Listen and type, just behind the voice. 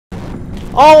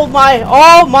Oh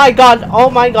my god, oh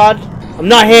my god. I'm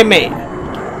not here, mate.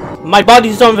 My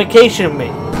body's on vacation,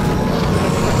 mate.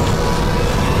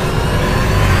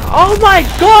 Oh my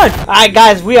god! Alright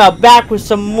guys, we are back with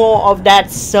some more of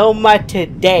that Soma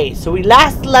today. So we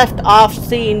last left off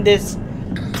seeing this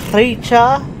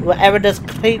creature, whatever this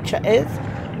creature is.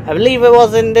 I believe it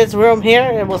was in this room here.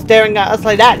 It was staring at us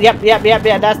like that. Yep,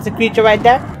 that's the creature right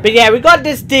there. But yeah, we got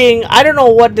this thing. I don't know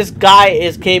what this guy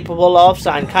is capable of,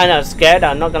 so I'm kind of scared,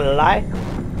 I'm not gonna lie.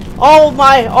 Oh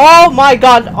my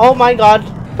god, oh my god.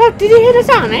 Oh, did you hear the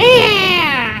sound?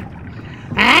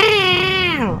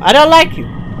 I don't like you.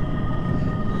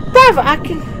 Bruv, I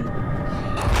can...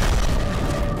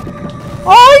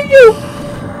 Oh, you...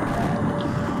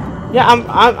 Yeah,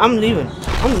 I'm leaving.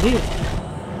 I'm leaving.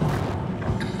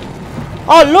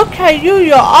 Oh, look at you,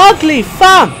 you're ugly,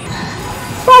 fam.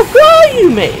 Bro, where are you,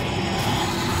 mate?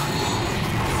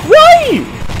 Where are you?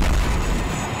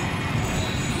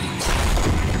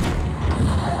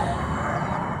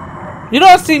 You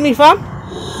don't see me, fam?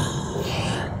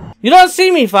 You don't see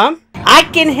me, fam? I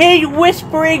can hear you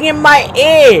whispering in my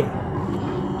ear.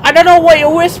 I don't know what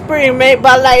you're whispering, mate,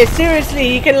 but like seriously,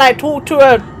 you can like talk to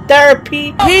a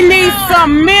therapy. He needs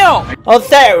some milk. Oh,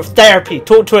 therapy.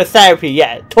 Talk to a therapy.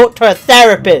 Yeah, talk to a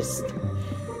therapist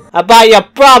about your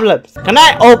problems. Can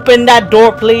I open that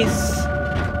door, please?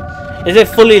 Is it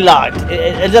fully locked?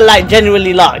 Is it like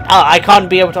genuinely locked? Oh, I can't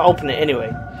be able to open it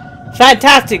anyway.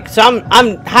 Fantastic. So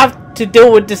I'm have to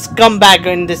deal with this scumbag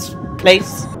in this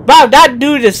place. Wow, that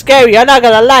dude is scary. I'm not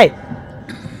gonna lie.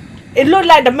 It looked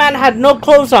like the man had no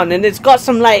clothes on, and it's got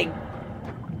some like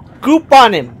goop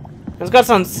on him. It's got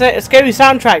some scary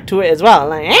soundtrack to it as well.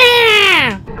 Like,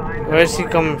 ah! Where is he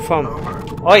coming from?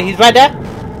 Oh, he's right there.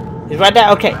 He's right there.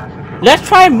 Okay, let's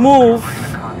try and move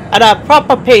at a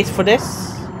proper pace for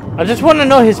this. I just want to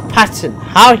know his pattern,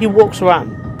 how he walks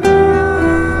around.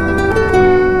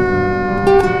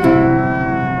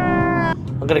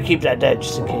 I'm gonna keep that there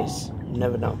just in case. You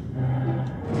never know.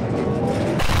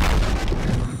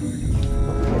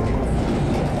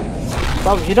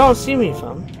 Bro, you don't see me,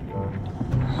 fam.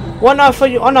 What else are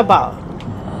you on about?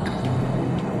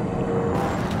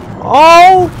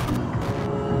 Oh!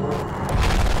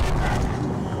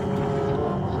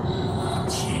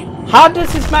 How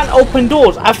does this man open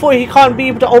doors? I thought he can't be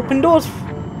able to open doors.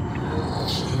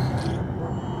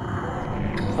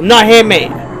 I'm not here,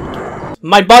 mate.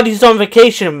 My body's on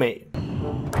vacation, mate.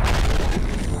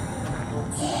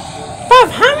 Bruv,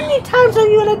 how many times are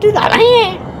you gonna do that?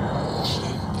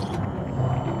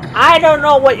 I don't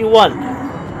know what you want.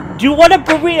 Do you want a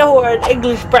burrito or an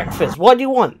English breakfast? What do you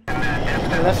want?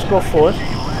 Let's go forward.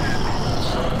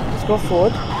 Let's go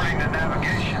forward.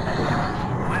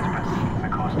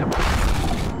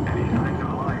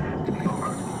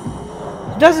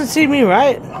 He doesn't see me,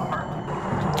 right?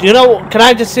 You know, can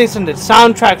I just say something? The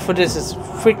soundtrack for this is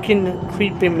freaking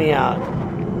creeping me out.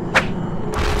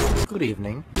 Good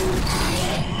evening.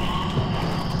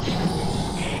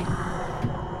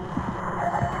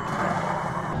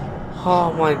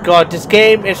 Oh my god, this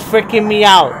game is freaking me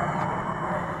out.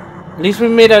 At least we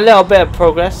made a little bit of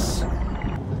progress.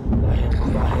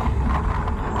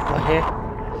 Right here.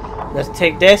 Let's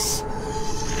take this.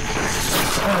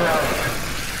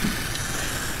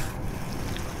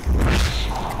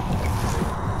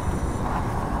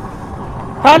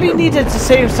 Probably needed to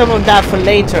save some of that for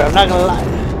later, I'm not gonna lie.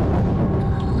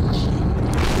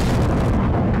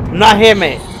 I'm not here,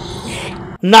 mate.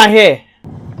 I'm not here.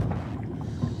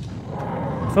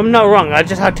 If I'm not wrong, I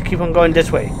just have to keep on going this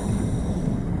way.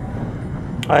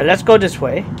 Alright, let's go this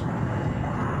way.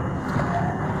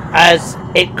 As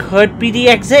it could be the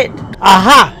exit.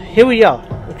 Aha! Here we are.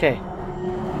 Okay.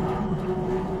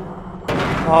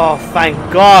 Oh, thank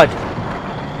God.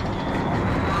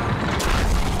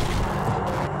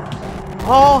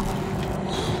 Oh.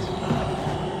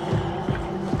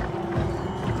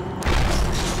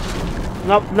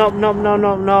 Nope, nope, nope, no,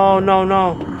 no, no, no,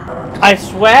 no. I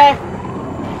swear,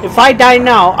 if I die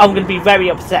now, I'm gonna be very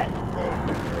upset.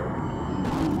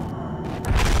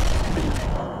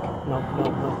 No, no,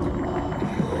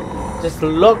 no. Just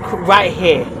look right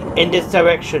here, in this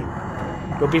direction.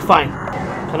 You'll be fine.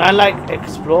 Can I like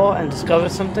explore and discover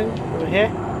something over here?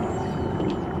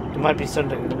 There might be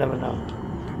something, you never know.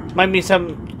 Might be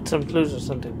some clues or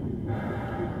something.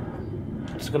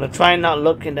 Just gonna try and not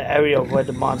look in the area of where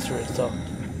the monster is. So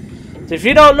if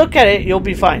you don't look at it, you'll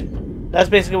be fine. That's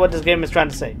basically what this game is trying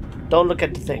to say. Don't look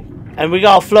at the thing. And we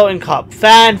got a floating cup.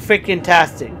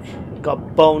 Fan-freaking-tastic.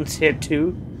 Got bones here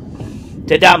too.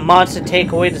 Did that monster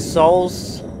take away the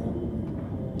souls?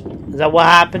 Is that what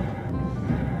happened?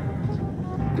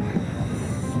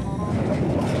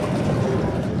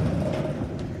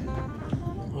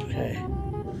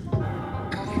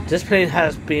 This place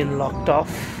has been locked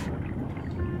off.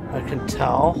 I can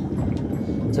tell.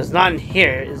 So it's not in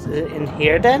here. Is it in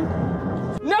here then?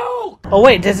 No! Oh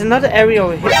wait, there's another area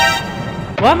over here.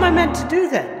 What am I meant to do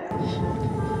then?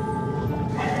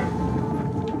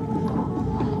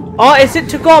 Oh, is it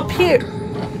to go up here?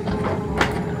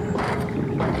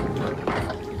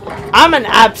 I'm an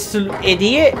absolute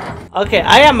idiot. Okay,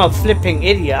 I am a flipping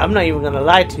idiot. I'm not even gonna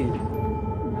lie to you.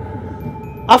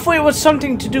 I thought it was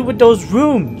something to do with those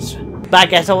rooms. But I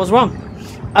guess I was wrong.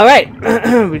 Alright,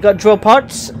 we got drill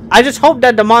parts. I just hope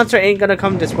that the monster ain't gonna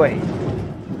come this way.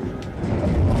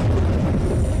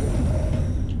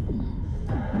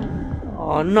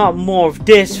 Oh, not more of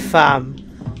this, fam.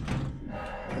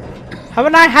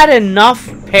 Haven't I had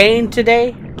enough pain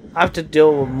today? I have to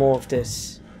deal with more of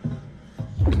this.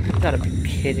 You gotta be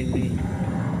kidding me.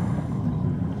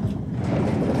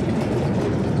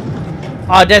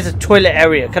 Oh, there's a toilet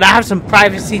area. Can I have some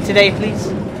privacy today, please?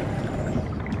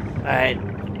 Alright.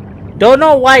 Don't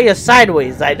know why you're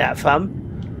sideways like that,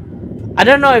 fam. I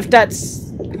don't know if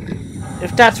that's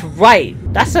right.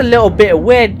 That's a little bit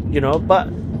weird, you know, but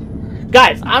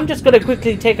guys, I'm just gonna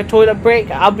quickly take a toilet break.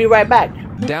 I'll be right back.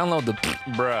 Download the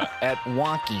bruh at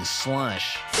Wonky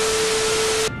Slush.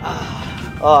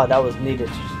 Oh, that was needed.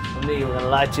 I'm not even gonna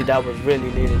lie to you, that was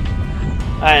really needed.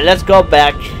 Alright, let's go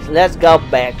back. Let's go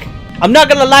back. I'm not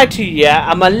gonna lie to you, yeah.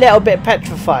 I'm a little bit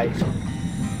petrified.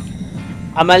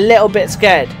 I'm a little bit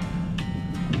scared.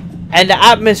 And the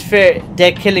atmosphere,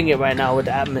 they're killing it right now with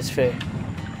the atmosphere.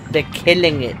 They're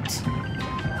killing it.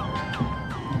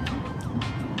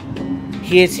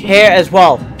 He is here as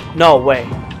well. No way.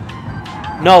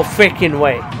 No freaking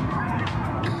way.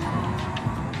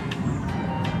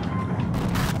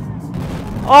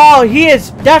 Oh, he is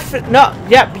definitely no.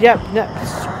 Yep.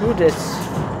 Screw this.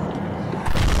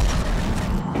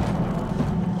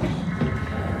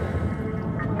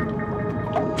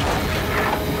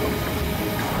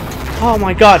 Oh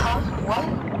my god. What?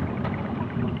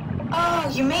 Oh,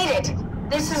 you made it.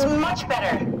 This is much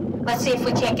better. Let's see if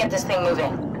we can't get this thing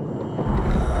moving.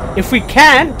 If we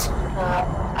can't.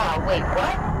 Wait,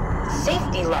 what?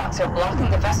 Safety locks are blocking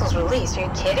the vessel's release. Are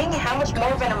you kidding? How much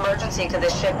more of an emergency could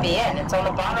this ship be in? It's on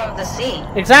the bottom of the sea.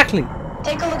 Exactly.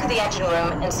 Take a look at the engine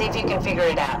room and see if you can figure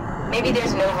it out. Maybe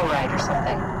there's an override or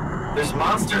something. There's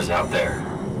monsters out there,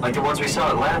 like the ones we saw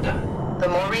at Lambda. The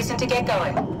more reason to get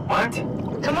going. What?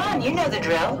 Come on, you know the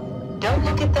drill. Don't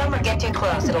look at them or get too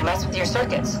close. It'll mess with your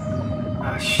circuits.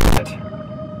 Ah, shit.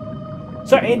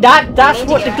 So that's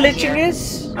what the glitching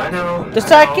is? I know. The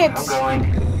circuits? I'm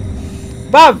going.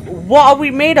 Bruv, what are we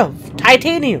made of?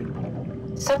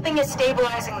 Titanium. Something is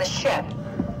stabilizing the ship.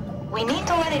 We need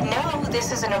to let it know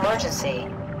this is an emergency.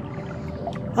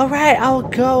 Alright, I'll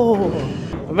go.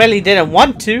 I really didn't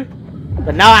want to,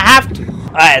 but now I have to.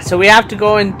 Alright, so we have to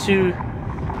go into...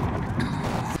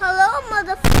 Hello,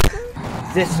 motherfucker.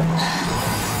 this.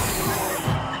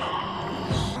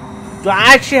 Do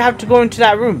I actually have to go into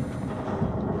that room?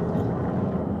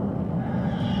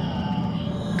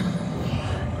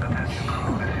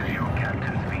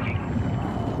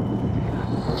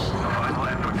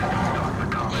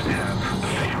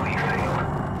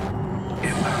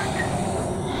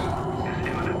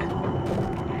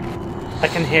 I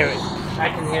can hear it. I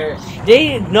can hear it.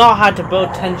 They know how to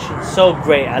build tension so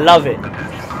great. I love it.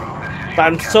 But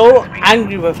I'm so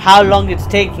angry with how long it's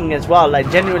taking as well.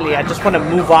 Like, genuinely, I just want to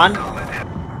move on.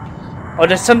 Oh,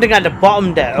 there's something at the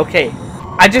bottom there. Okay.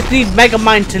 I just need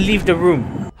Megamind to leave the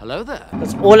room. Hello there.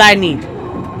 That's all I need.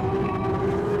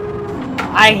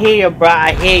 I hear you, bruh.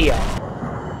 I hear you.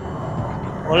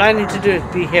 All I need to do is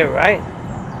be here, right?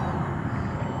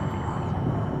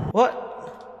 What?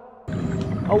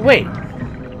 Oh, wait.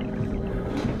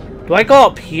 Do I go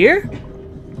up here?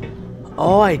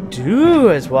 Oh, I do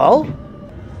as well.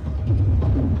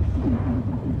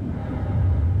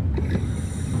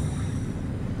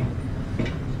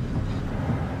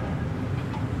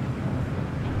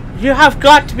 You have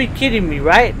got to be kidding me,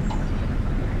 right?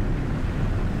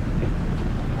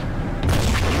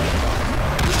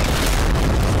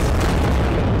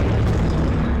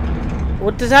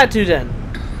 What does that do then?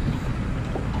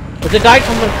 Will the guy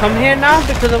come here now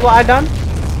because of what I done?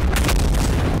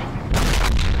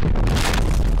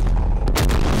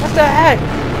 What the heck?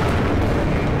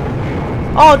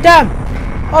 Oh damn!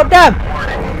 Oh damn!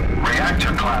 Warning.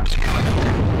 Reactor collapse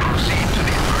imminent. Proceed to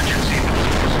the emergency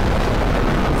buildings.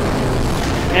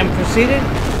 I am proceeding.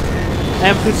 I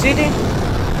am proceeding.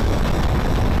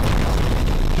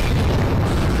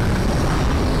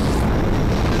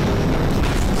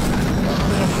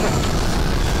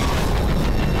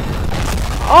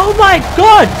 Oh my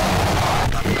god!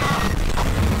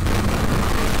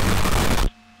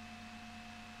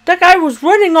 That guy was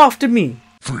running after me.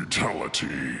 Fatality.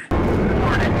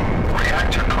 Warning.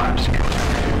 Reactor collapse imminent.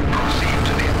 Proceed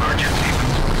to the emergency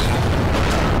rooms.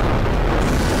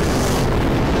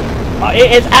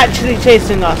 It is actually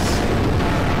chasing us.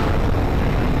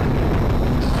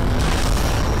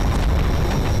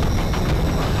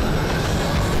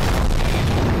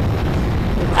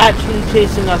 It's actually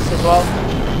chasing us as well.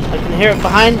 I can hear it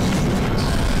behind.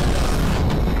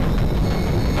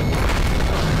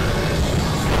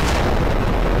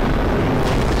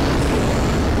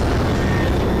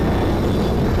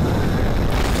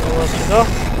 Go.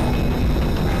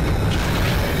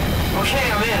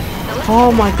 Okay, I'm in.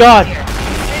 Oh my god. It's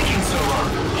taking so long.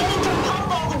 You need to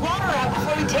pump all the water out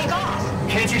before you take off.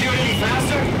 Can't you do it any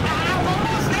faster? I'm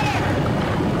almost there.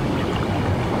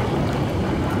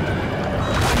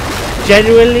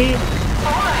 Genuinely,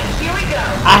 Alright, here we go.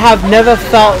 I have never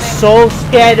felt so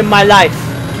scared in my life.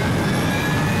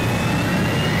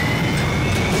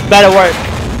 This better work.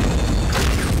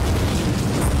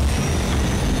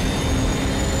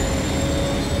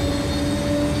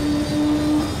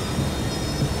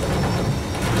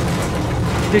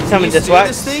 Please tell me this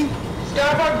works.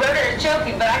 Starboard rudder is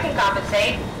choking, but I can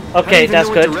compensate. Okay, that's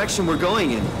good. What direction we're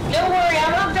going in? Don't worry,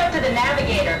 I'm hooked up to the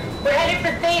navigator. We're headed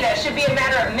for Theta. Should be a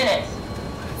matter of minutes.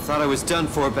 Thought I was done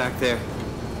for back there.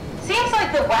 Seems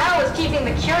like the WOW is keeping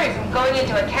the Curie from going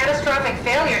into a catastrophic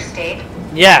failure state.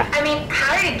 Yeah. I mean,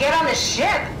 how did it get on the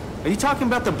ship? Are you talking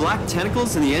about the black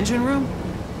tentacles in the engine room?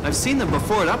 I've seen them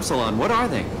before at Upsilon. What are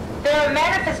they? They're a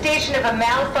manifestation of a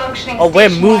malfunctioning we're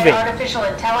station-wide moving. artificial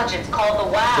intelligence called the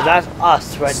WOW. So that's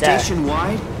us right there.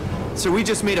 Station-wide? So we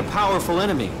just made a powerful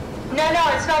enemy. No,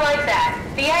 it's not like that.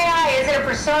 The AI isn't a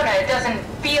persona. It doesn't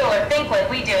feel or think like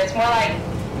we do. It's more like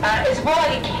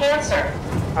a cancer.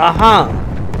 Uh-huh.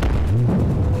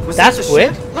 Was That's this a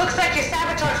weird. ship? Looks like your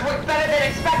sabotage worked better than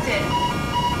expected.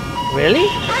 Really?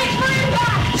 Brace for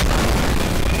impact!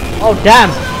 Oh, damn.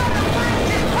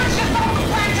 Just push us off the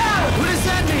plateau! What does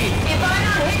that mean? If I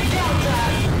don't hit Delta,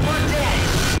 we're dead.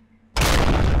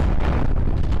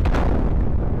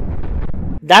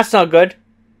 That's not good.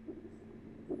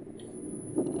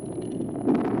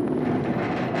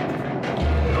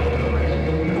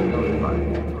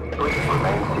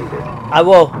 I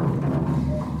will.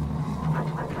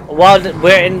 While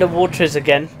we're in the waters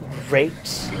again. Great.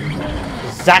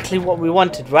 Exactly what we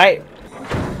wanted, right?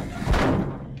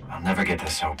 I'll never get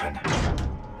this open.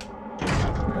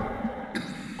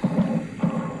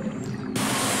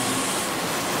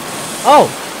 Oh!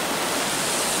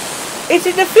 It's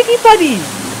in the Figgy Buddy!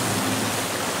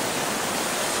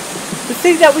 The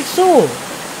thing that we saw!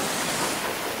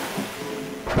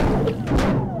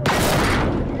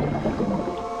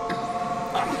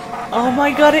 Oh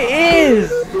my god, it is!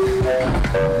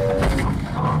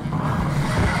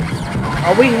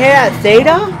 Are we here at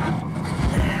Theta?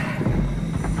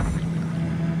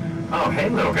 Oh, hey,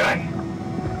 little guy.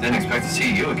 Didn't expect to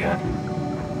see you again.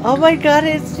 Oh my god,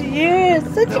 it's you!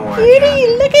 Such a Don't worry, cutie!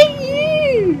 Jack. Look at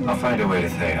you! I'll find a way to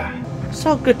Theta.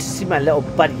 So good to see my little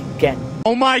buddy again.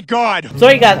 Oh my god!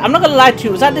 Sorry guys, I'm not gonna lie to you,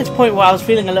 it was at this point where I was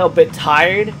feeling a little bit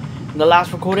tired in the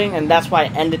last recording, and that's why I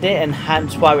ended it, and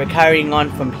hence why we're carrying on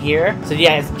from here. So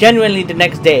yeah, it's genuinely the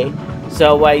next day.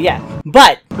 So yeah.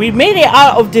 But we made it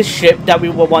out of this ship that we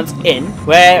were once in,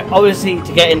 where obviously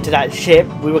to get into that ship,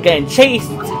 we were getting chased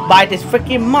by this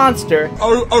freaking monster.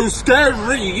 Oh,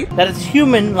 scary! That is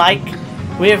human-like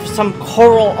with some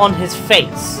coral on his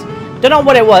face. Don't know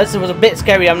what it was a bit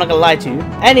scary, I'm not gonna lie to you.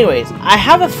 Anyways, I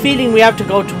have a feeling we have to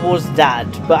go towards that,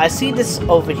 but I see this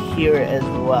over here as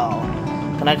well.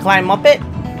 Can I climb up it?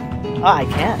 Oh, I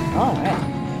can. Alright.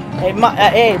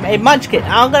 Hey, Munchkin,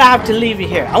 I'm gonna have to leave you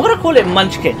here. I'm gonna call it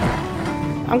Munchkin.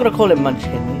 I'm gonna call it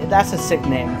Munchkin. That's a sick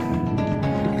name.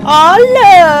 Oh,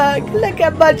 look! Look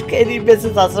at Munchkin. He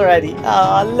misses us already.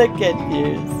 Oh, look at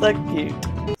you. So cute.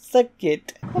 So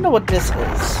cute. I wonder what this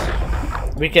is.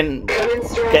 We can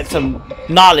get some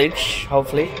knowledge,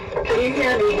 hopefully. Can you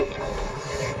hear me?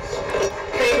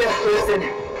 Theta, listen.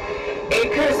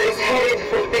 Acres is headed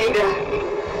for Theta.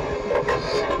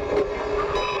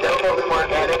 Double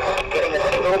organic, getting a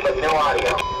signal but no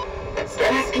audio.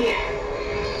 Starsky,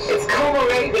 it's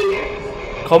Komorebi.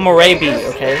 Komorebi,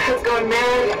 okay. He's gone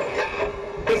mad.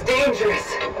 He's dangerous.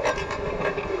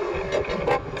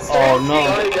 Oh no.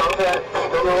 Sorry, Delta,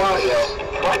 still no audio.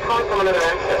 Try calling from another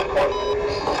access point.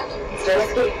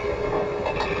 Starsky,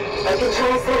 I can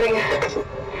try setting.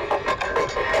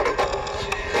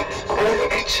 I look at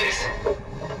pictures.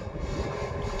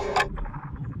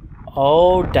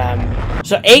 Oh damn.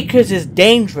 So Akers is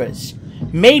dangerous.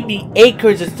 Maybe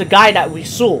Akers is the guy that we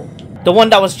saw. The one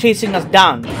that was chasing us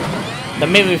down. That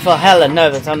made me feel hella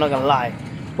nervous, I'm not gonna lie.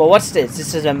 But what's this?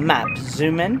 This is a map.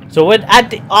 Zoom in. So we're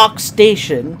at the Ark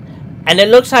Station, and it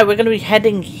looks like we're gonna be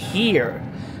heading here.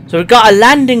 So we've got a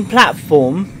landing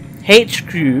platform,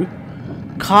 HQ,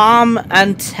 comm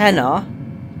antenna,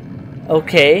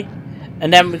 okay,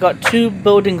 and then we got 2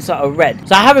 buildings that are red.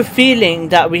 So I have a feeling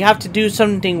that we have to do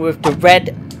something with the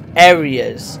red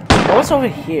areas. What's over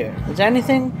here? Is there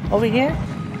anything over here?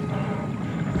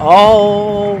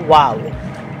 Oh wow.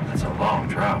 That's a long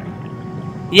drop.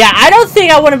 Yeah, I don't think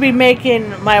I want to be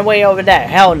making my way over there.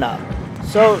 Hell no.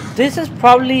 So this is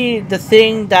probably the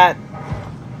thing that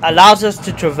allows us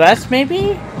to traverse,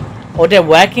 maybe? Or they're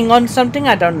working on something,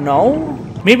 I don't know.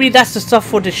 Maybe that's the stuff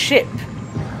for the ship.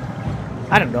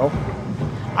 I don't know.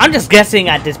 I'm just guessing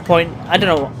at this point. I don't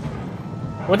know.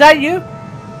 Was that you?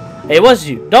 It was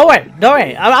you. Don't worry. Don't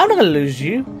worry. I'm not going to lose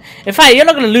you. In fact, you're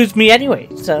not going to lose me anyway.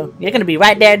 So you're going to be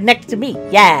right there next to me.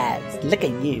 Yes. Look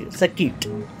at you. So cute.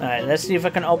 Alright, let's see if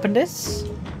I can open this.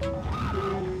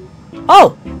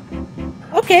 Oh.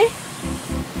 Okay.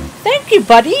 Thank you,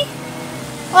 buddy.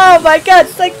 Oh my god,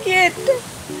 so cute.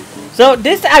 So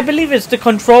this, I believe, is the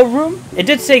control room. It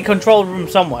did say control room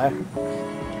somewhere.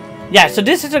 Yeah, so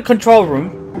this is a control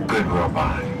room. Good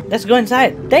robot. Let's go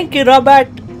inside. Thank you, Robert.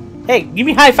 Hey, give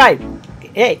me a high five.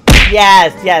 Hey,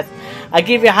 yes, yes. I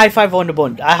give you a high five on the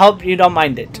bone. I hope you don't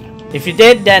mind it. If you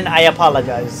did, then I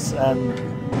apologize. I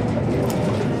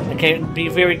can be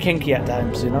very kinky at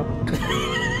times, you know.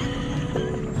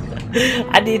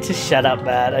 I need to shut up,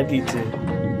 man. I need to.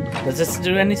 Does this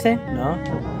do anything? No.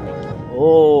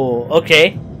 Oh,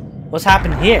 okay. What's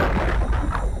happened here?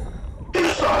 You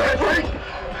saw that, right?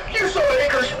 You saw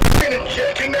Akers f***ing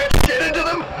injecting that shit into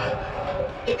them?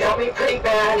 He got me pretty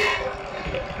bad.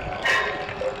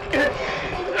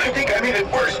 I think I made it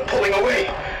worse pulling away.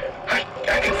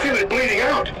 I can feel it bleeding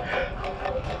out.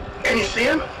 Can you see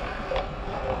him?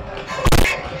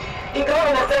 He got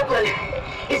on the Zeppelin.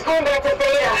 He's going back to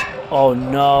Theta. Oh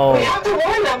no. We have to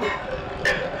warn them.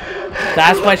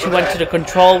 That's why she went to the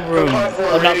control room.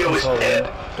 Oh, not control room.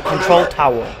 The control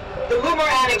tower. The Loomer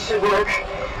attic should work.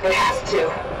 It has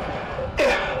to.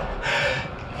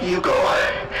 You go.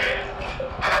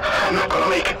 I'm not gonna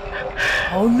make it.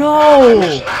 Oh no.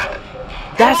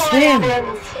 That's Come on, him.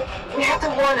 Evans. We have to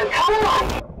warn him. Come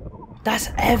on. That's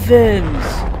Evans.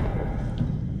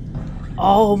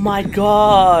 Oh my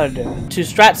god. To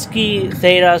Stratsky,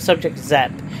 Theta, subject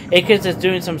Zep. Akers is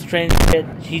doing some strange shit.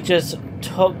 He just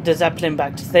took the Zeppelin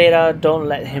back to Theta. Don't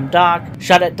let him dock.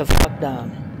 Shut it the fuck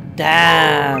down.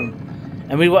 Damn.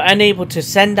 And we were unable to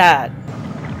send that.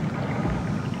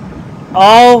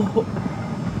 Oh.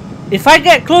 If I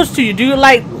get close to you, do you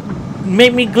like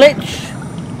make me glitch?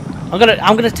 I'm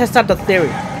gonna test out the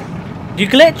theory. Do you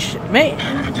glitch, mate?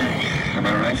 Am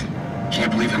I right?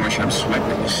 Can't believe how much I'm sweating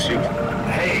in this suit.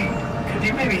 Hey, could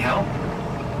you maybe help?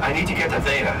 I need to get to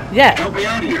Theta. Yeah. Help me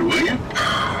out here, will you?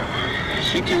 I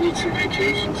think I need some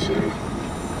vacation soon.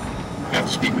 Have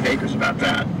to speak with Akers about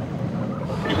that.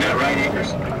 Isn't that right,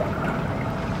 Akers?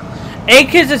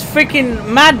 Akers is freaking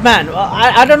madman.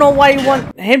 I don't know why you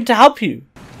want him to help you.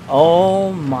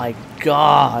 Oh my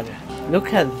god.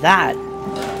 Look at that.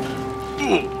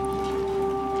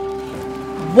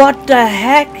 What the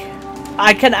heck?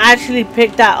 I can actually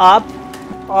pick that up?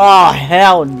 Oh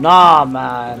hell nah,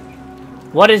 man.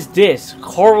 What is this?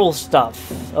 Coral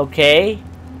stuff. Okay.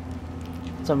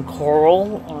 Some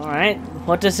coral. Alright.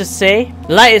 What does it say?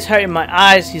 Light is hurting my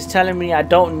eyes. He's telling me I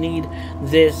don't need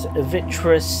this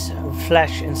vitreous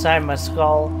flesh inside my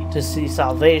skull to see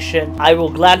salvation. I will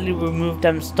gladly remove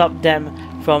them, stop them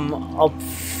from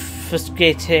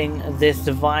obfuscating this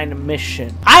divine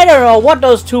mission. I don't know what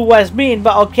those 2 words mean,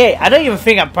 but okay. I don't even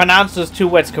think I pronounced those 2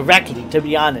 words correctly, to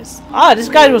be honest. Ah, this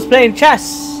guy was playing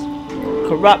chess.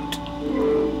 Corrupt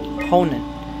opponent.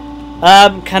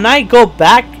 Can I go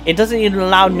back? It doesn't even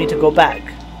allow me to go back.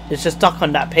 It's just stuck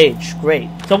on that page. Great.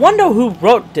 So I wonder who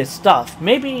wrote this stuff.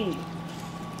 Maybe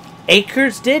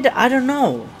Akers did? I don't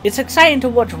know. It's exciting to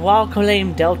watch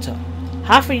Wildclame Delta.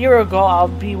 Half a year ago,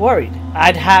 I'd be worried.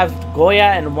 I'd have Goya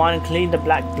and Juan clean the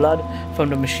black blood from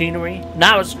the machinery.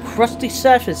 Now its crusty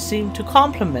surface seemed to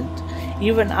complement,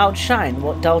 even outshine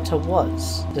what Delta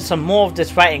was. There's some more of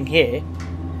this writing here.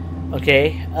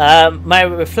 Okay, my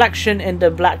reflection in the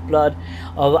black blood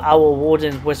of our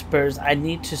warden's whispers. I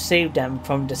need to save them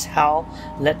from this hell.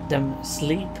 Let them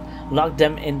sleep. Lock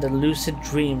them in the lucid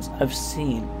dreams I've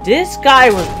seen. This guy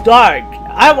was dark.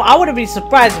 I wouldn't be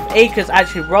surprised if Akers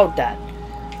actually wrote that.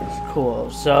 Cool,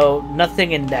 so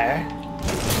nothing in there.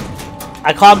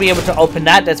 I can't be able to open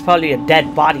that. There's probably a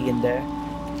dead body in there.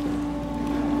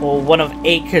 or one of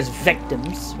Acre's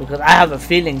victims, because I have a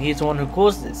feeling he's the one who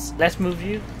caused this. Let's move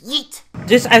you. Yeet.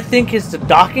 This, I think, is the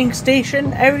docking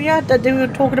station area that they were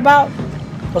talking about,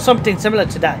 or something similar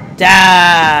to that.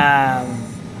 Damn.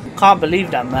 Can't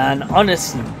believe that, man.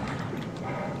 Honestly.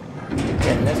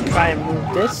 Okay, let's try and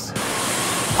move this.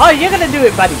 Oh, you're gonna do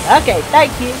it, buddy. Okay,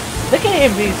 thank you. Look at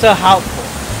him being so helpful.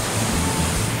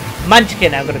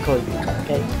 Munchkin, I'm gonna call you.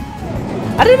 Okay.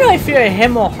 I don't know if you're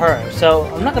him or her, so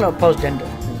I'm not gonna oppose gender.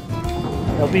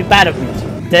 It'll be bad of me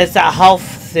too. There's that health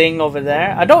thing over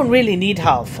there. I don't really need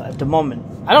health at the moment.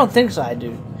 I don't think so, I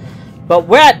do. But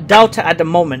we're at Delta at the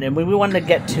moment, and we want to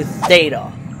get to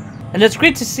Theta. And it's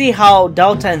great to see how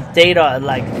Delta and Theta are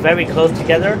like very close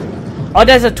together. Oh,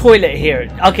 there's a toilet here.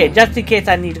 Okay, just in case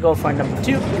I need to go for number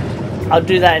 2, I'll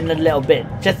do that in a little bit.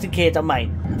 Just in case I might.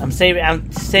 I'm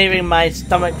saving my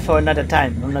stomach for another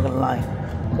time. I'm not gonna lie,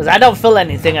 because I don't feel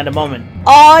anything at the moment.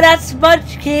 Oh, that's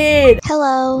Munchkin.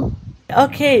 Hello.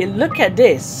 Okay, look at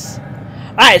this.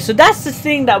 Alright, so that's the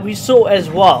thing that we saw as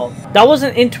well. That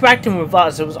wasn't interacting with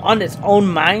us, it was on its own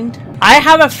mind. I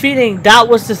have a feeling that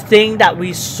was the thing that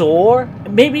we saw.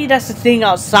 Maybe that's the thing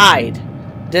outside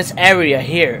this area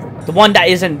here. The one that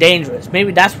isn't dangerous.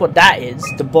 Maybe that's what that is,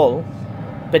 the bull.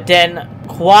 But then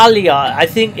Qualia, I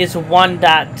think, is one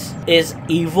that is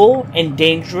evil and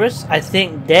dangerous. I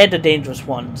think they're the dangerous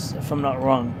ones, if I'm not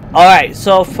wrong. Alright,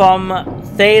 so from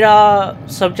Theta,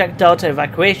 subject Delta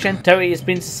evacuation. Terry, it's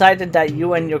been decided that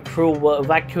you and your crew will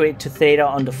evacuate to Theta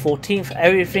on the 14th.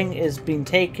 Everything is being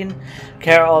taken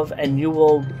care of, and you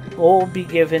will all be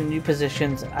given new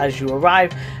positions as you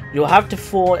arrive. You'll have to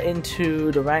fall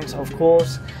into the ranks, of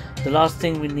course. The last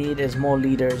thing we need is more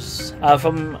leaders.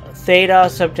 From Theta,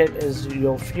 subject is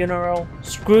your funeral.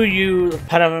 Screw you,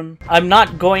 Padawan. I'm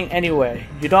not going anywhere.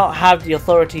 You don't have the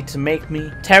authority to make me.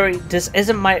 Terry, this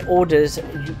isn't my orders,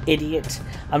 you idiot.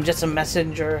 I'm just a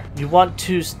messenger. You want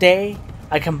to stay?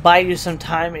 I can buy you some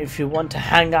time if you want to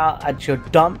hang out at your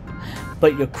dump,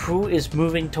 but your crew is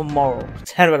moving tomorrow.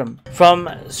 Tell them. From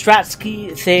Stratsky,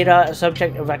 Theta,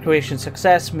 subject evacuation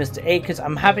success. Mr. Akers,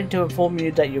 I'm happy to inform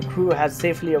you that your crew has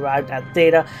safely arrived at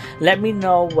Theta. Let me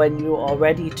know when you are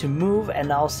ready to move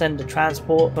and I'll send the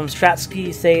transport. From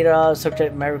Stratsky, Theta,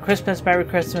 subject Merry Christmas,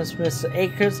 Mr.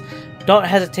 Akers. Don't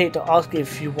hesitate to ask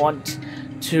if you want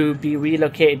to be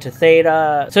relocated to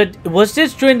Theta. So was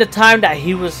this during the time that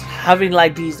he was having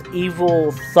like these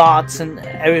evil thoughts and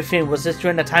everything? Was this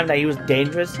during the time that he was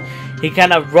dangerous? He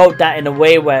kind of wrote that in a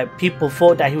way where people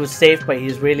thought that he was safe, but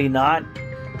he's really not.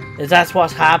 Is that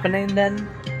what's happening then?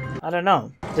 I don't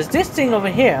know. There's this thing over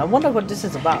here. I wonder what this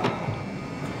is about.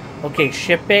 Okay,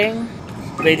 shipping.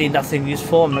 Really nothing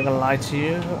useful, I'm not gonna lie to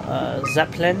you.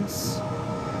 Zeppelins.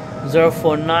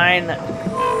 049.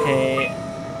 Okay.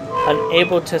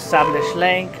 Unable to establish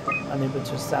link. Unable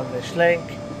to establish link.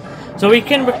 So we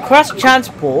can request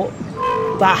transport,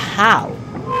 but how?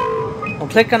 I'm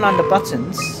clicking on the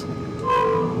buttons.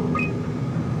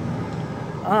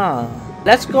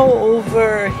 Let's go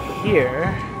over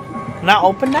here. Can I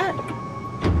open that?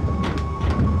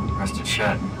 Rusted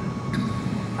shut.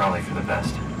 Probably for the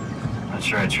best. Not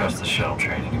sure I trust the shuttle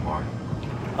train anymore.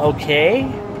 Okay.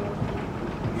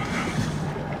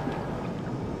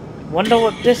 Wonder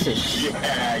what this is.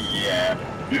 Yeah.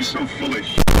 You're so full of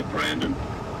shit, Brandon.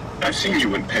 I've seen you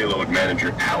when payload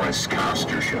manager Alice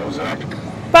Coster shows up.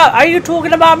 But are you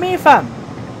talking about me, fam?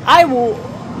 I will...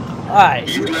 Alright.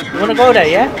 You wanna go there,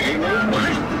 yeah? Payload? What?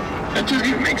 That doesn't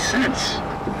even make sense.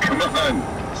 Come on.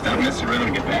 Stop messing around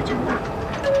and get back to work.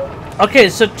 Okay,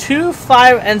 so 2,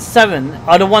 5, and 7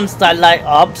 are the ones that light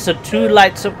up. So 2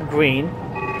 lights up green,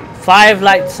 5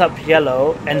 lights up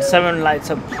yellow, and 7 lights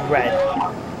up red.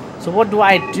 So what do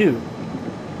I do?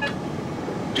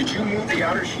 Did you move the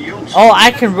outer shields? Oh,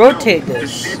 I can rotate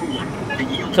this.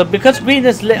 So because green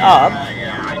is lit up.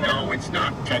 Yeah, I know it's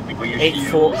not technically a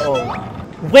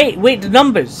 840. Wait, the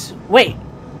numbers. Wait.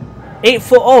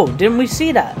 840. Didn't we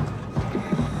see that?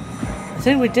 I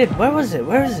think we did. Where was it?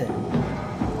 Where is it?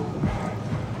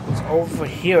 It's over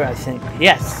here, I think.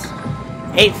 Yes.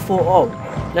 840.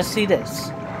 Let's see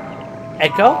this.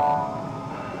 Echo.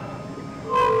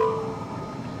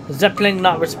 Zeppelin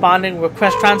not responding.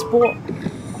 Request transport.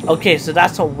 Okay, so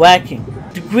that's not working.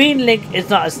 The green link is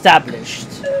not established.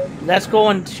 Let's go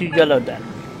into yellow then.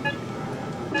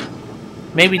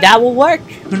 Maybe that will work.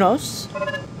 Who knows?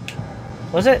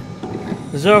 Was it?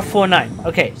 049.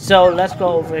 Okay, so let's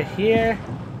go over here.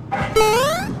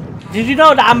 Did you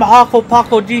know that I'm a Hako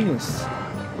Paco genius?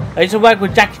 I used to work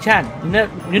with Jackie Chan.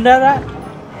 You know that?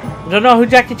 You don't know who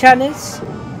Jackie Chan is?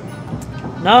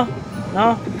 No?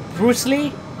 No? Bruce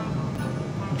Lee?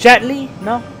 Jet Li?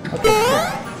 No? Okay,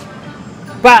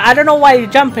 cool. Bro, I don't know why you're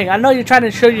jumping. I know you're trying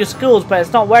to show your skills, but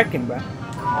it's not working, bro.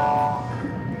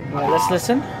 Alright, let's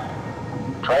listen.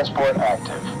 Transport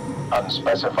active.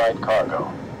 Unspecified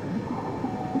cargo.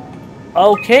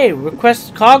 Okay,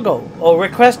 request cargo. Or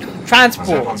request transport.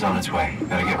 Zeppelin's on its way.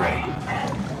 Better get ready.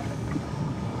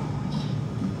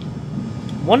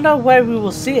 Wonder where we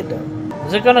will see it though.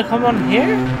 Is it gonna come on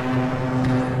here?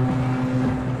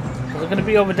 Or is it gonna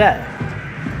be over there?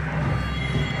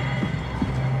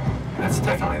 That's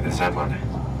definitely the Zeppelin.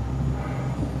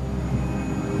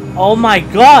 Oh my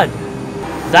god!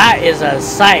 That is a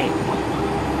sight.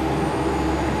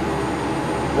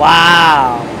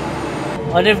 Wow.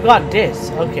 Oh, they've got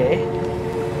this. Okay.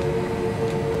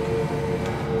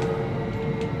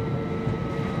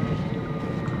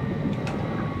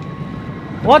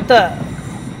 What the?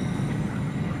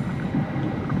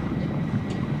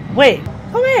 Wait.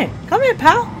 Come here. Come here,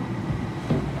 pal.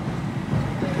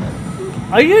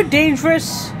 Are you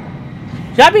dangerous?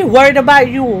 Should I be worried about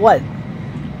you or what?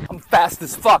 I'm fast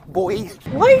as fuck, boy.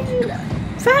 Why are you...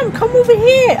 Fam, come over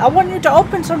here. I want you to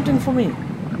open something for me.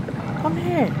 Come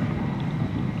here.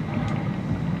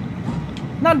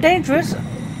 Not dangerous.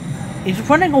 He's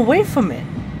running away from it.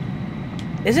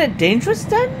 Is it dangerous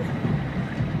then?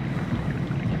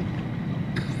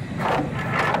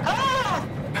 Ah!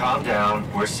 Calm down.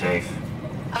 We're safe.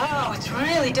 Oh, it's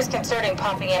really disconcerting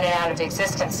popping in and out of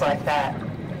existence like that.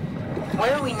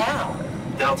 Where are we now?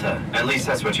 Delta. At least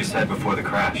that's what you said before the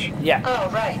crash. Yeah. Oh,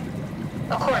 right.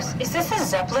 Of course. Is this a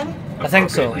Zeppelin? I think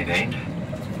so. Appropriately named.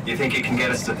 You think it can get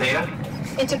us to Theta?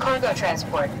 It's a cargo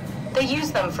transport. They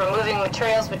use them for moving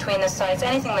materials between the sites,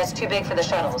 anything that's too big for the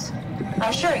shuttles.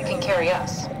 I'm sure it can carry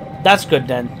us. That's good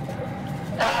then.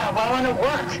 Why won't it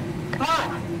work? Come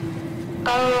on.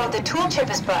 Oh, the tool chip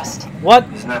is bust. What?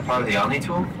 Isn't that part of the Omni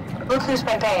tool? Look who's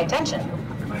been paying attention.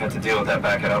 I had to deal with that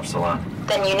back at Upsilon.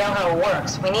 Then you know how it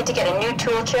works. We need to get a new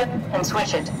tool chip and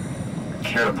switch it.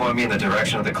 Care to point me in the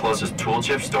direction of the closest tool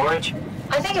chip storage?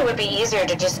 I think it would be easier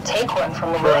to just take one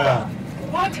from the robot.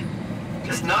 What?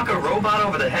 Just knock a robot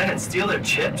over the head and steal their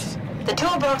chips? The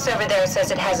toolbox over there says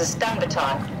it has a stun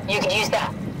baton. You could use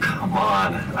that. Come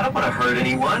on. I don't want to hurt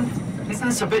anyone. Isn't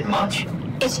this a bit much?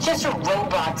 It's just a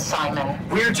robot, Simon.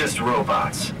 We're just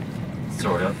robots.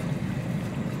 Sort of.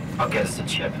 I'll get us a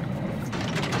chip.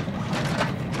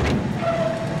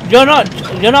 You're not,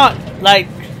 like...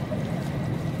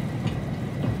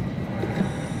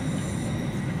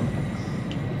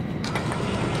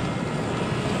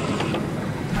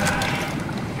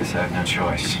 Guess I have no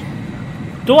choice.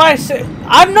 Do I say...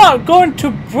 I'm not going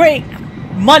to break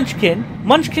Munchkin.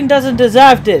 Munchkin doesn't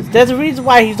deserve this. There's a reason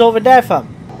why he's over there, fam.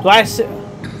 Do I say...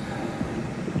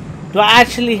 Do I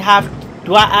actually have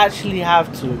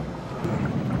to?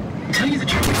 Tell you the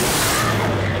truth.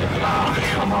 Ah,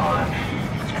 come on.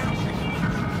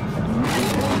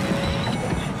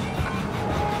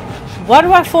 Why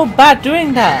do I feel bad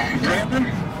doing that? Brandon?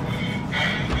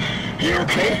 You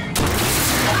okay?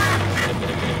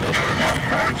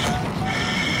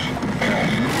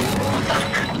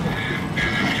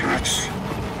 Hurts.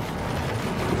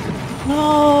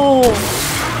 No.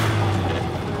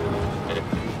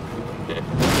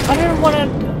 I didn't want to.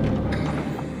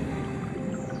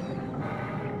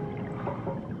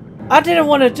 I didn't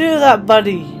want to do that,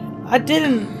 buddy. I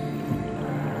didn't.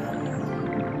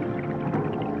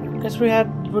 Guess we had.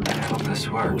 I hope this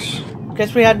works.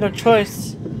 Guess we had no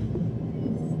choice.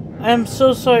 I am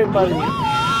so sorry, buddy.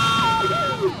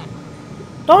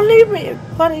 Don't leave me,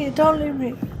 buddy. Don't leave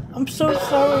me. I'm so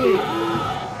sorry.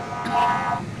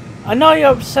 I know you're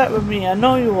upset with me. I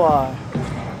know you are.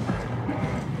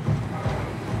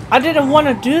 I didn't want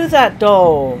to do that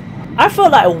though. I feel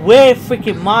like we're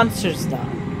freaking monsters now.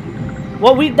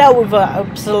 What we dealt with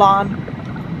Upsilon,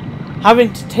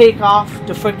 having to take off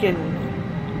the freaking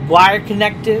wire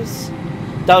connectors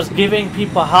that was giving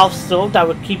people health still, that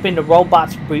were keeping the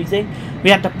robots breathing.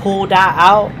 We had to pull that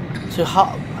out to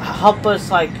help us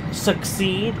like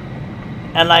succeed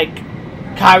and like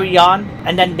carry on,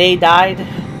 and then they died.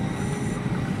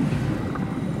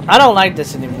 I don't like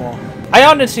this anymore. I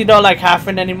honestly don't like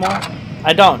Halfin anymore.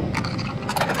 I don't.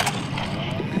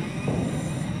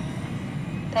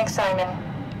 Thanks, Simon.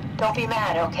 Don't be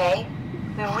mad, okay?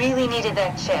 We really needed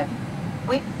that chip.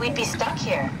 We'd be stuck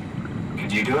here.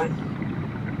 Could you do it?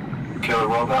 Kill a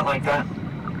robot like that?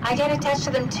 I get attached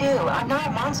to them too. I'm not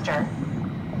a monster.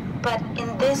 But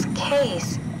in this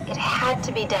case, it had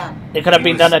to be done. It could have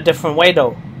been done a different way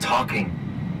though. Talking.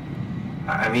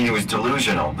 I mean, he was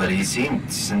delusional, but he seemed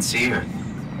sincere.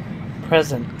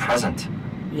 Present.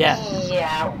 Yeah.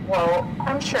 Yeah, well,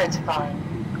 I'm sure it's fine.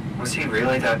 Was he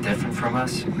really that different from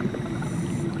us?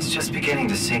 It's just beginning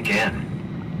to sink in.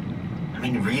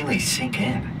 mean, really sink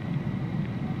in.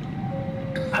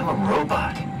 I'm a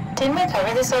robot. Didn't we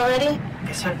cover this already? I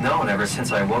guess I've known ever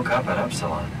since I woke up at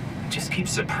Upsilon. I just keep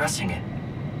suppressing it.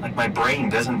 Like my brain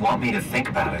doesn't want me to think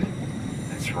about it.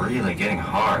 It's really getting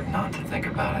hard not to think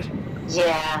about it.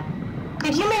 Yeah.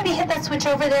 Could you maybe hit that switch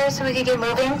over there so we could get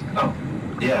moving? Oh,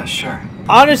 yeah, sure.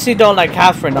 I honestly don't like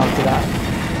Catherine after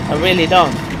that. I really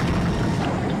don't.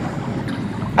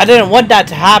 I didn't want that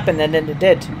to happen, and then it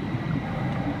did.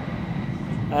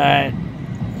 Alright.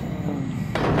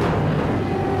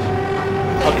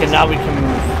 Okay, now we can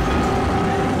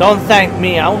move. Don't thank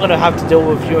me. I'm gonna have to deal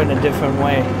with you in a different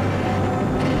way.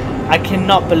 I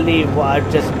cannot believe what I've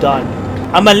just done.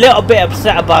 I'm a little bit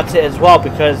upset about it as well,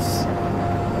 because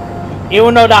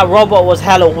even though that robot was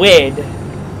hella weird,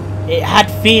 it had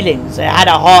feelings, it had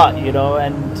a heart, you know,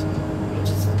 and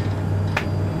just,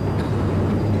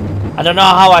 I don't know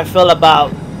how I feel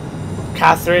about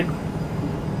Catherine.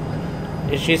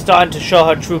 Is she starting to show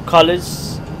her true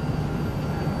colors?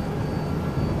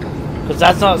 Because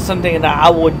that's not something that I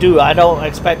would do. I don't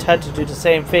expect her to do the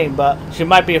same thing, but she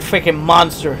might be a freaking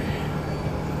monster.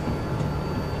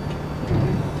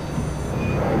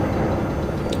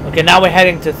 Okay, now we're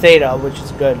heading to Theta, which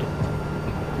is good.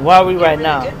 Where are we right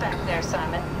now? Good back there,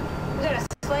 Simon. We got a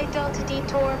slight delta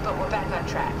detour, but we're back on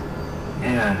track.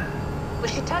 Yeah. We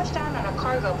should touch down on a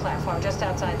cargo platform just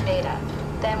outside Theta.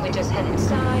 Then we just head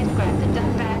inside, grab the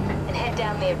dump back, and head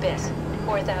down the abyss.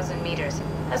 4,000 meters.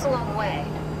 That's a long way.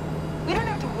 We don't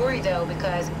have to worry though,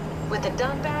 because with the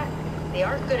dump back, the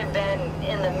Ark could have been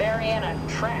in the Mariana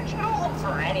Trench. I don't look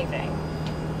for anything.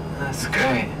 That's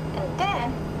great. And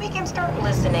then we can start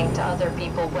listening to other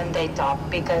people when they talk,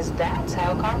 because that's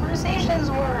how conversations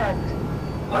work.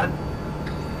 What?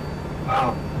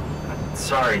 Oh,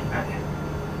 sorry.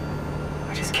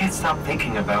 I just can't stop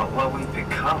thinking about what we've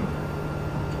become.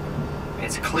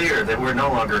 It's clear that we're no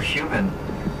longer human.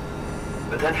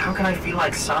 But then how can I feel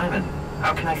like Simon?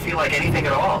 How can I feel like anything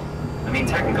at all? I mean,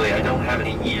 technically I don't have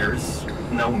any ears,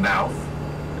 no mouth.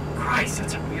 Christ,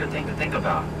 it's a weird thing to think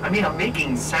about. I mean, I'm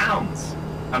making sounds.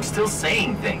 I'm still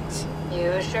saying things.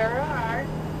 You sure are.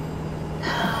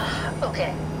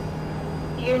 Okay.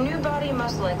 Your new body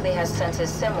most likely has senses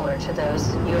similar to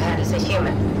those you had as a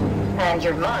human. And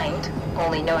your mind,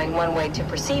 only knowing one way to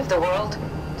perceive the world,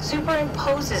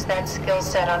 superimposes that skill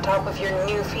set on top of your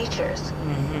new features.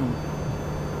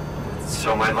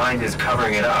 So my mind is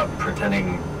covering it up,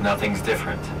 pretending nothing's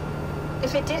different.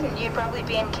 If it didn't, you'd probably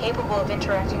be incapable of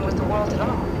interacting with the world at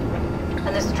all.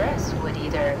 And the stress would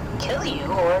either kill you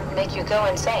or make you go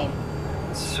insane.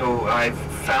 So I've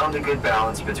found a good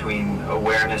balance between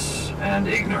awareness and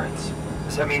ignorance.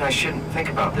 Does that mean I shouldn't think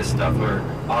about this stuff, or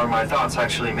are my thoughts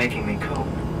actually making me cope?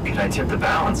 Could I tip the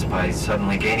balance by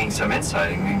suddenly gaining some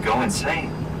insight and go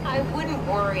insane? I wouldn't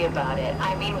worry about it.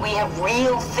 I mean, we have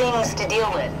real things to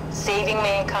deal with. Saving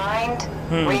mankind,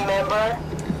 remember?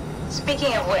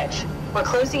 Speaking of which, we're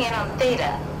closing in on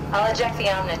Theta. I'll eject the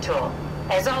Omnitool.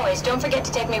 As always, don't forget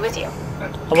to take me with you.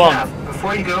 Cav,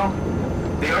 before you go,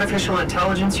 the artificial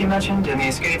intelligence you mentioned in the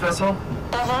escape vessel?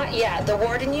 Yeah, the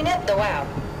Warden unit, the WOW.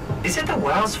 Is it the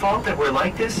WOW's fault that we're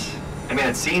like this? I mean,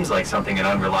 it seems like something an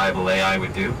unreliable AI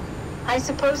would do. I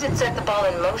suppose it set the ball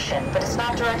in motion, but it's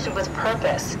not directed with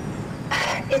purpose.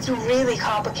 It's really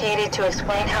complicated to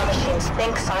explain how machines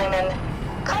think, Simon.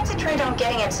 Concentrate on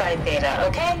getting inside Theta,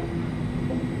 okay?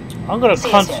 I'm gonna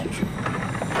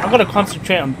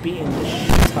concentrate on beating the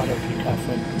shit out of you,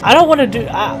 Catherine. I don't want to do...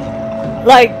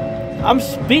 I'm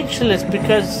speechless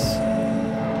because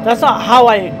that's not how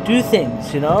I do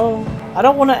things, you know? I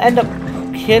don't want to end up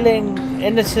killing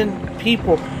innocent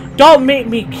people. Don't make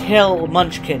me kill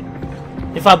Munchkin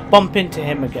if I bump into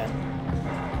him again.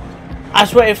 I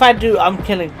swear, if I do, I'm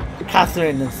killing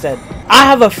Catherine instead. I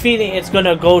have a feeling it's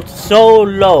gonna go so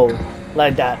low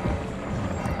like that.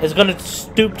 It's gonna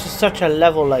stoop to such a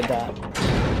level like that.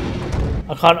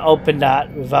 I can't open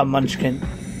that without Munchkin.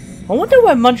 I wonder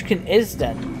where Munchkin is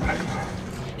then.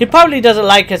 He probably doesn't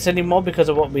like us anymore because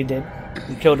of what we did.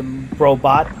 We killed a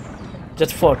robot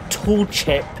just for a tool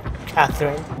chip,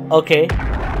 Catherine. Okay,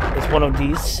 it's one of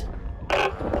these.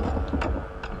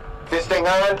 This thing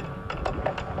on?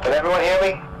 Can everyone hear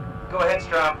me? Go ahead,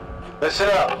 Strom. Listen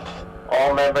up,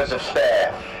 all members of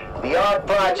staff. The ARC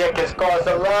project has caused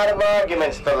a lot of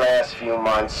arguments the last few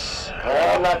months.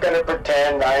 I'm not going to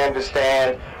pretend I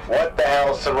understand what the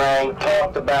hell Sarang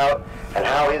talked about and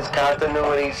how his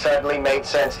continuity suddenly made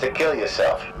sense to kill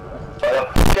yourself.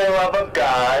 But for the love of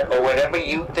God, or whatever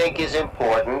you think is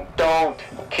important, don't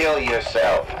kill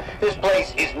yourself. This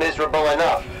place is miserable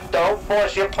enough. Don't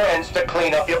force your friends to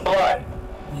clean up your blood.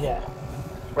 Yeah.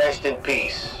 Rest in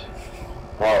peace,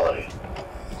 all of you.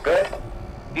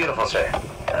 Beautiful, sir.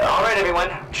 All right, everyone.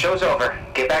 Show's over.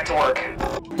 Get back to work.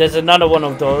 There's another one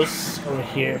of those over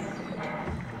here.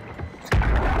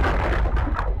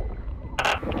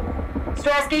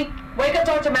 Strasky, wake up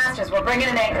Dr. Masters. We're bringing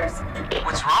in anchors.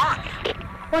 What's wrong?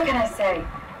 What can I say?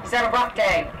 He's had a rough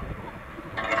day.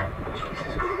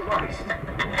 Jesus Christ.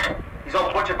 He's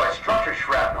all butchered by structure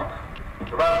shrapnel.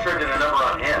 The lab sure did a number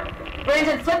on him.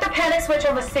 Brandon, flip the panic switch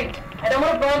on the suit. I don't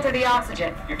want to burn through the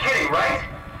oxygen. You're kidding, right?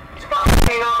 He's fucking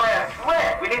hanging on by a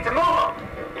thread. We need to move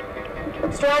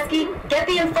him. Strasky, get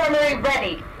the infirmary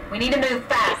ready. We need to move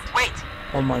fast. Wait.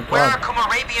 Oh my Where are god.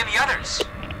 Komorebi and the others?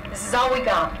 This is all we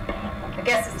got. I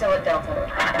guess it's still at Delta.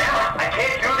 Now, I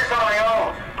can't do this on my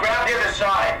own. Grab the other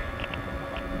side.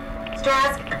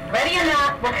 Strask, ready or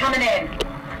not, we're coming in.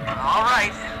 All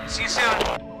right. See you soon.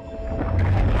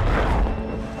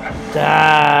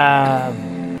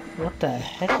 Damn. What the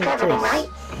heck That's is everything, right?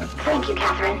 this? Thank you,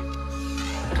 Catherine.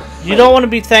 You don't want to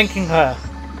be thanking her.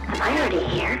 Am I already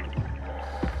here?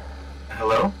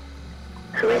 Hello?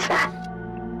 Who is that?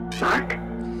 Mark?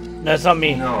 That's not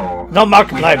me. No. No,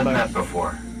 Mark We haven't Bleiber. met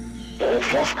before. Is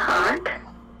this Mark?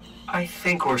 I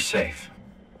think we're safe.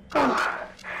 Oh,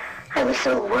 I was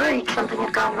so worried something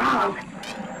had gone wrong.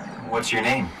 What's your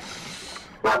name?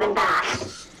 Robin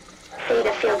Bass.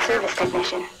 Theta Field Service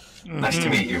Technician. Nice to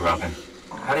meet you, Robin.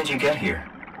 How did you get here?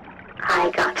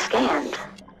 I got scanned,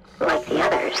 like the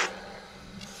others.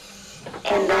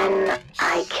 And then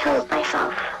I killed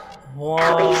myself.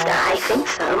 At least I think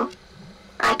so.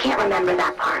 I can't remember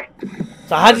that part.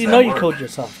 So how do you know you work? killed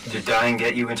yourself? Did dying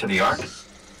get you into the Ark?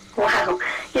 Wow,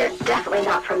 you're definitely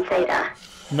not from Theta.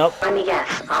 Nope. Let me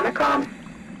guess, Omicron?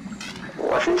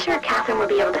 Wasn't sure Catherine would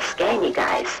be able to scan you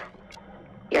guys.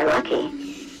 You're lucky.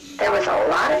 There was a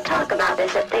lot of talk about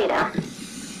this at Theta.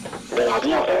 The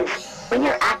idea is, when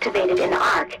you're activated in the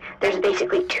Ark, there's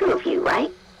basically two of you,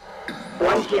 right?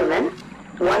 One human,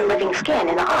 one living skin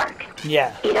in the Ark.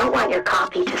 Yeah. You don't want your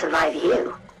copy to survive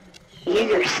you. You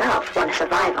yourself want to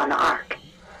survive on the Ark.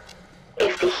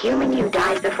 If the human you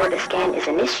dies before the scan is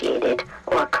initiated,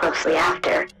 or closely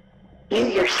after, you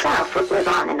yourself would live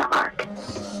on in the Ark.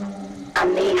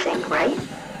 Amazing, right?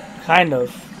 Kind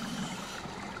of.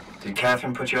 Did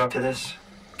Catherine put you up to this?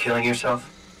 Killing yourself?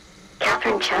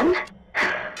 Catherine Chun?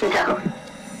 No.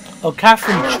 Oh,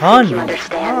 Catherine I don't Chun. think you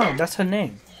understand. Oh, that's her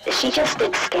name. She just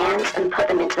did scans and put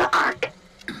them into the Ark.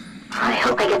 I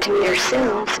hope I get to meet her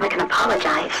soon so I can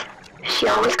apologize. She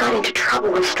always got into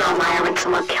trouble with Strawmeyer when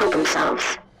someone killed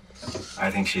themselves.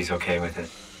 I think she's okay with it.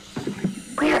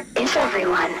 Where is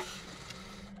everyone?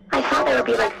 I thought there would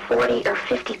be like 40 or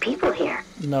 50 people here.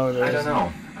 No, there I don't isn't.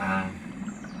 know.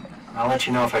 I'll let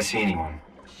you know if I see anyone.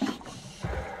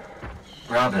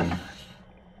 Robin,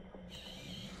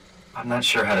 I'm not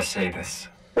sure how to say this.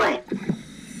 What?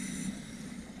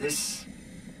 This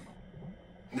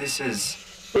is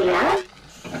Yeah?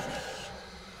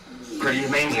 pretty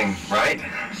amazing, right?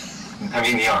 I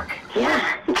mean, the Ark.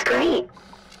 Yeah, it's great.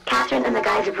 Catherine and the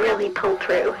guys have really pulled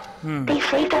through. They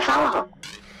saved us all.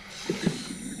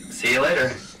 See you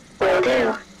later. Will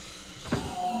do.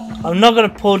 I'm not gonna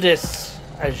pull this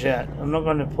as yet. I'm not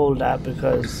gonna pull that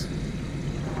because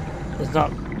it's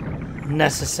not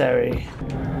necessary.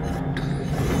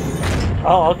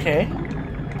 Oh, okay.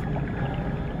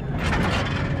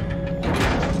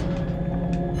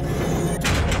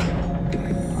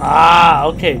 Ah,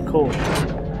 okay, cool.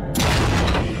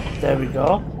 There we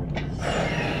go.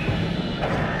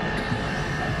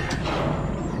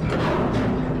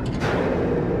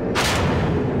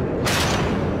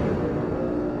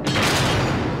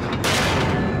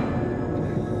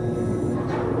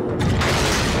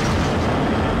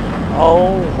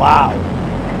 Oh, wow.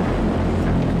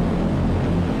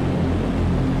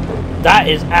 That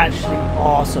is actually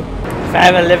awesome. If I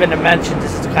ever live in a mansion,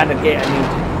 this is the kind of gate I need.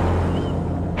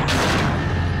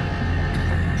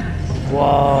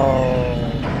 Whoa.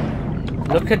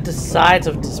 Look at the size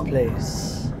of this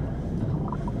place.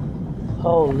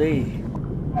 Holy.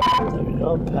 There we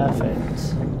go, perfect.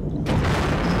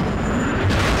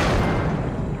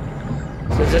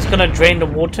 So is this gonna drain the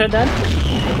water then?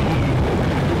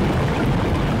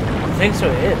 I think so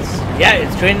it is. Yeah,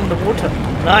 it's draining the water.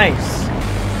 Nice.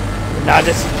 Now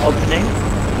this is opening.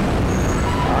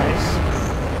 Nice.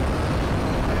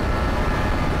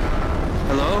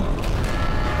 Hello?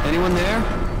 Anyone there?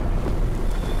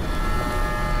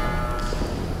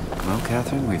 Well,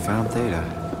 Catherine, we found Theta.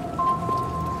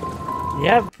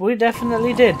 Yep, we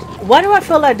definitely did. Why do I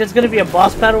feel like there's gonna be a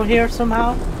boss battle here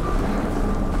somehow?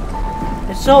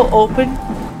 It's so open.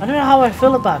 I don't know how I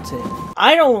feel about it.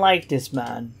 I don't like this,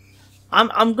 man.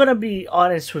 I'm gonna be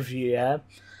honest with you, yeah.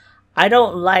 I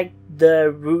don't like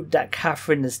the route that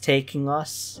Catherine is taking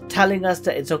us, telling us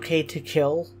that it's okay to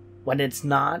kill when it's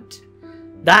not.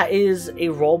 That is a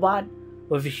robot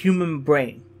with a human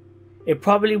brain. It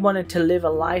probably wanted to live a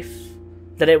life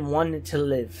that it wanted to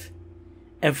live.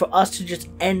 And for us to just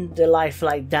end the life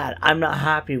like that, I'm not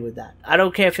happy with that. I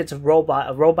don't care if it's a robot.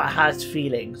 A robot has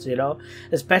feelings, you know?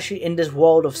 Especially in this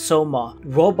world of Soma.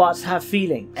 Robots have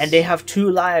feelings. And they have two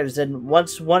lives. And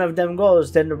once one of them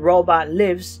goes, then the robot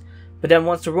lives. But then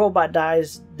once the robot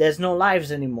dies, there's no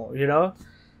lives anymore, you know?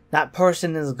 That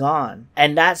person is gone.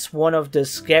 And that's one of the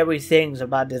scary things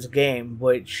about this game,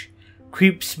 which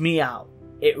creeps me out.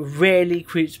 It really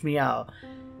creeps me out.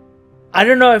 I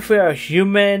don't know if we're a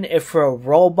human, if we're a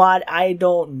robot. I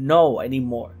don't know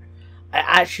anymore. I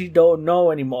actually don't know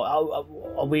anymore.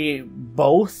 Are we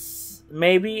both?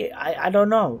 Maybe? I don't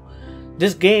know.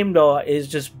 This game though is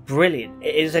just brilliant.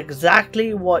 It is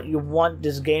exactly what you want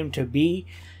this game to be.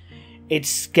 It's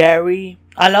scary.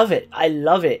 I love it. I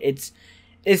love it.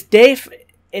 It's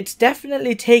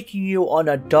definitely taking you on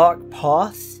a dark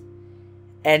path.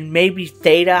 And maybe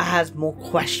Theta has more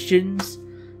questions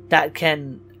that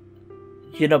can,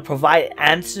 you know, provide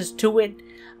answers to it.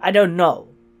 I don't know.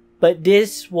 But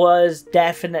this was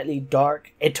definitely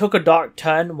dark. It took a dark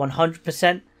turn,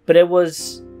 100%. But it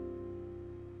was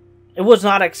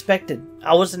not expected.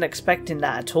 I wasn't expecting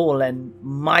that at all. And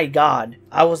my God,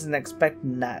 I wasn't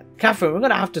expecting that. Catherine, we're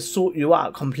going to have to sort you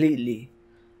out completely.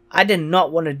 I did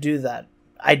not want to do that.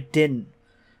 I didn't.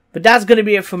 But that's going to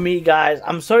be it for me, guys.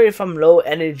 I'm sorry if I'm low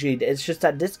energy. It's just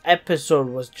that this episode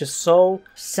was just so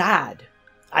sad.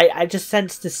 I just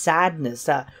sensed the sadness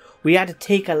that we had to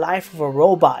take a life of a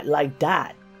robot like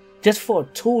that. Just for a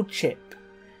tool chip.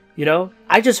 You know?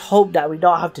 I just hope that we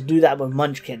don't have to do that with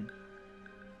Munchkin.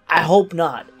 I hope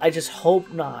not. I just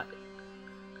hope not.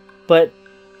 But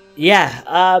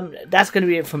yeah, that's going to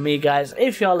be it for me, guys.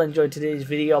 If y'all enjoyed today's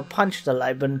video, punch the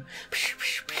like button.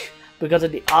 Because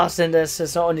of the awesomeness and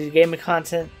so on the gaming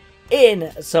content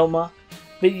in Soma.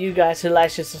 But you guys who like,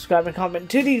 share, subscribe, and comment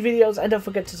to these videos. And don't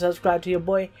forget to subscribe to your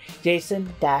boy,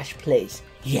 Jason-Plays.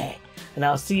 Yeah. And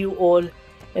I'll see you all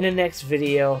in the next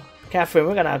video. Catherine,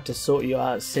 we're going to have to sort you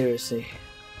out, seriously.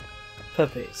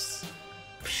 Puppies.